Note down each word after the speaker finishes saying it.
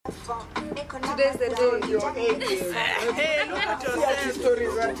Today's the day. Hey, look at your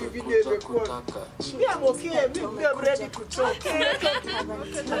stories that you video imekuwa. Yeah, I'm okay. I'm ready to talk.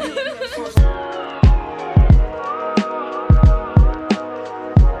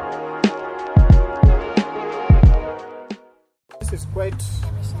 This is quite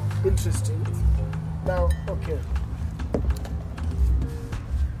interesting. Now, okay.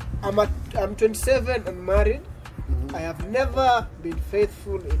 I'm 27 and married. I have never been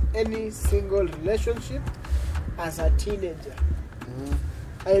faithful in any single relationship as a teenager.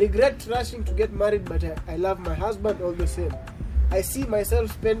 I regret rushing to get married, but I love my husband all the same. I see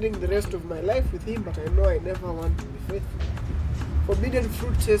myself spending the rest of my life with him, but I know I never want to be faithful. Forbidden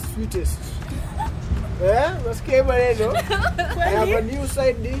fruit tastes sweetest. I have a new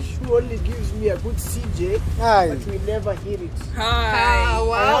side dish who only gives me a good CJ, but we never hear it.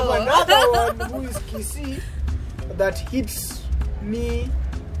 Wow. I have another one who is kissy that hits me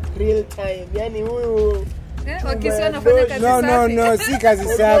real time. Yani huyu No, see kazi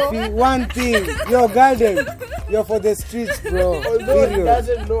safi. One thing, you're garden. You're for the streets, bro. Although he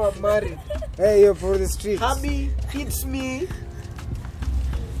doesn't know I'm married. Hey, you're for the streets. Hubby hits me,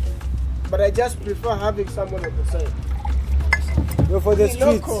 but I just prefer having someone on the side. You're for the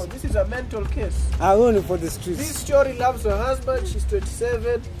streets. Loco, this is a mental case. I only for the streets. This story loves her husband. She's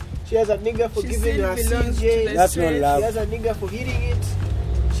 27. She has a nigga for giving her CJ. That's not love. She has a nigga for hitting it.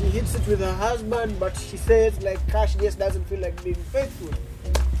 She hits it with her husband, but she says like Cash just doesn't feel like being faithful.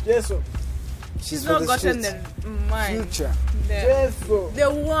 Jeso. She's not gotten the mind. Future. Jeso. The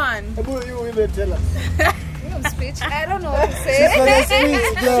one. About you women tell us. Speech. I don't know what to say. She's for the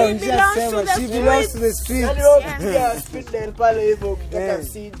streets, bro. She belongs to the streets. Yeah, spit the pale hivyo ukitaka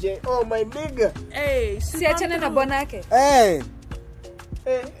CJ. Oh my nigga. Hey, Si achane na bwanake. Hey.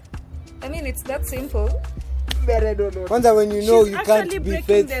 I mean, it's that simple. I don't know. Wonder when you know she's you can't be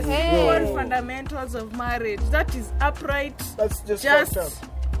faithful. The fundamentals of marriage. That is upright. That's just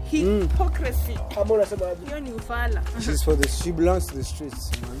hypocrisy. She's for the. She belongs to the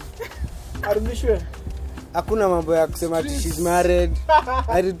streets, man. Are you sure? Hakuna mambo ya kusema ati she's married.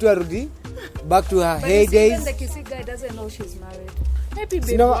 Arudi back to her heydays. Even the kissy guy doesn't know she's married. Maybe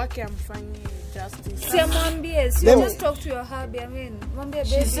baby wake amfanyie justice. Siamwambie, just talk to your hubby. I mean, mwambie baby,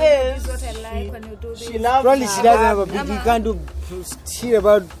 this is what I like when you do this. She loves probably she doesn't have a big. You can't do shit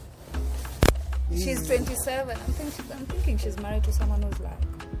about. She's 27. I'm thinking she's married to someone who's like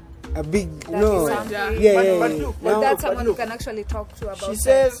a big But that's someone who can actually talk to about. She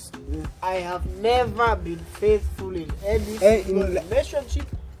says, I have never been faithful in any single relationship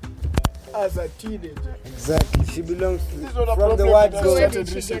as a teenager. Exactly. She belongs to from the word go. Where did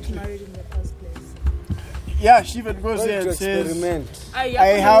she get married in the first place? Yeah, she even goes there and says, I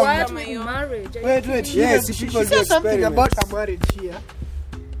have marriage. Wait. She says something about her marriage here.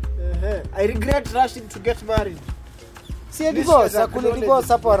 I regret rushing to get married. See, divorce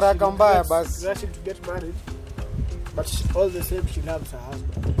hapo haraka mbaya basi. Rushing to get married, but all the same she loves her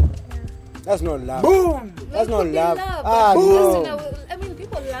husband. That's not love. Boom. That's not love. No. I mean,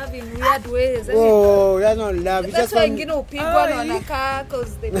 people love in weird ways. Oh, that's not love. That's why upigwa na wanakaa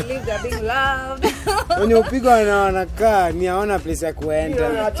because they believe they're being loved. When upigwa na wanakaa ni haona place ya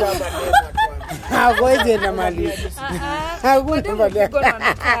kuenda. Hakoje na mali. Hakuna mali ya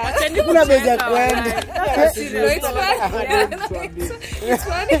kuenda. Kuna place ya kuenda. It's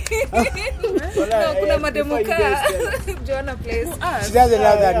funny. No, kuna mademuka. Joanna place. She doesn't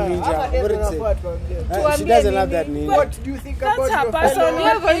love that ninja. She doesn't love that ninja. What do you think about your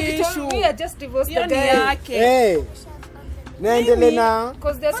personal issue? I just divorced the guy. Hey.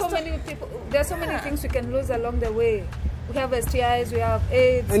 Because there's so many people, there's so many things we can lose along the way. We have STIs, we have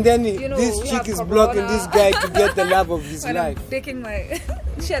AIDS. And then this chick is blocking this guy to get the love of his life. I'm taking my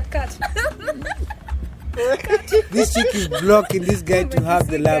shit cut. This chick is blocking this guy to have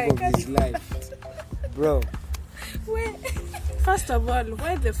the love of his life. Bro. First of all,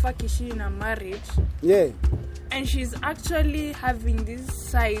 why the fuck is she in a marriage? Yeah. And she's actually having these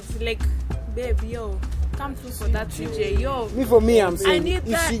sides like, babe, yo, come through for that CJ, yo. I'm saying,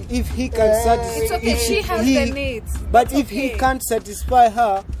 if he can satisfy, it's okay. She has the needs. But if he can't satisfy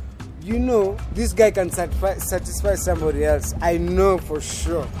her, this guy can satisfy somebody else. I know for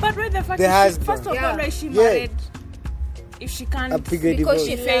sure. But why the fuck is she? First of all, why is she married? If she can't, because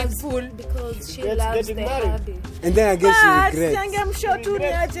she faithful, because she loves the hubby. And then I guess she regrets. I'm sure too,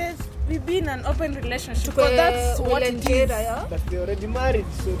 we've been in an open relationship. Because that's what it is. But they're already married,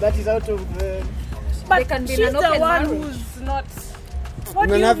 so that is out of the... But she's the one who's not...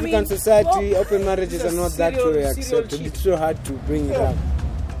 In an African society, open marriages are not that way accepted. It's so hard to bring it up.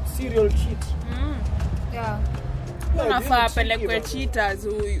 Serial cheat. Yeah. Unafaa pelekwe cheaters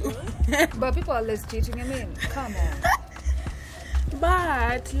huyu. But people are less cheating. I mean, come on.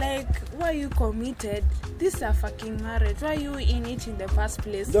 But like, why you committed? This is a fucking marriage. Why you in it in the first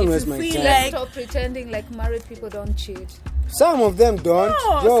place? Don't if waste you my feel time. Let's like stop pretending like married people don't cheat. Some of them don't.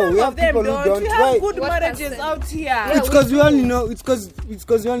 no, Yo, some we have of them people don't. who don't. We Why? have good What marriages percent? out here. Yeah, It's because we only know. It's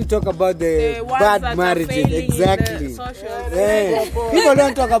because we only talk about the The ones bad that are marriages. failing in Exactly. the socials. Yeah. People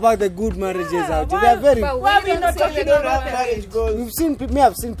don't talk about the good marriages out there. They are very. But Why we we don't not say talking they You don't don't have have marriage goals. We've seen. Me,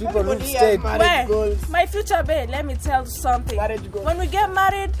 I've seen people who've Everybody have stayed. marriage Where? goals. My future babe, let me tell you something. Marriage goals. When we get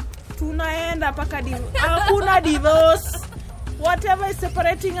married, tunaenda paka hakuna divorce. Whatever is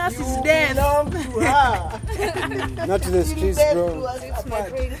separating us is You death. belong to her. Not to the streets, Death bro. do us It's my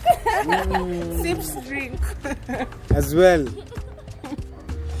apart. drink. Sips drink. As well.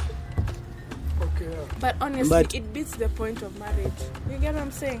 Okay. But honestly, But- it beats the point of marriage. You get what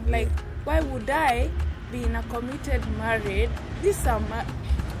I'm saying? Like, why would I be in a committed marriage? This summer,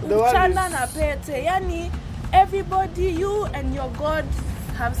 The one uchana is- na pete. Yani, everybody, you and your God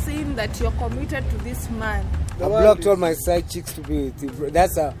have seen that you're committed to this man. I blocked all my side chicks to be with you, bro.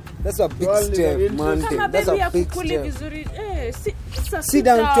 That's a big All in step, the man. interest. Kama That's baby a big akukuli step. vizuri, Sit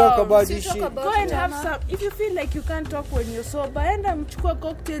down, talk about Sit this talk shit. about Go and it, have Mama. some. If you feel like you can't talk when you're sober, enda mchukue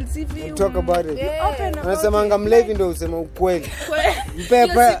cocktails hivi. And talk about it. Yeah. Open about Unasemanga it. mlevi ndo usema ukweli. Hiyo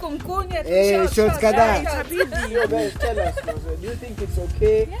Mpepe. siku mkunywe tu, Eh, shots kadhaa. shots. Itabidi. So guys, tell us, do you think it's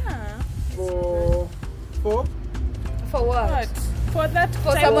okay Yeah. for For what? What? For that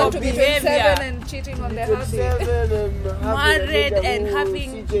For type someone of to be behavior. 27 and cheating on their hubby. 27 and having Married a nigga and who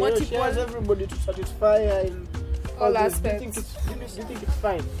having CJ, multiple- she has everybody to satisfy her in All this. aspects. Do you think it's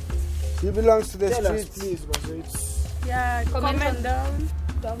fine? He belongs to the Tell us, streets. please, Maso. It's Yeah, Comment comment on- down.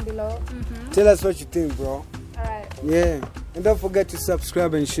 Down below. Tell us what you think, bro. Alright. Yeah. And don't forget to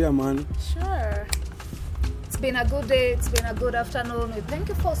subscribe and share, man. Sure. It's been a good day. It's been a good afternoon. We thank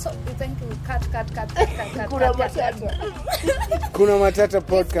you for we thank you. Cut. Kuna Matata. Kuna Matata It's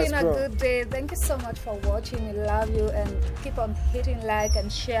podcast, been a bro. good day. Thank you so much for watching. We love you and keep on hitting like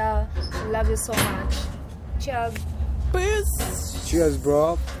and share. We love you so much. Cheers. Peace. Cheers,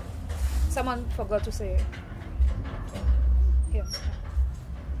 bro. Someone forgot to say. Here.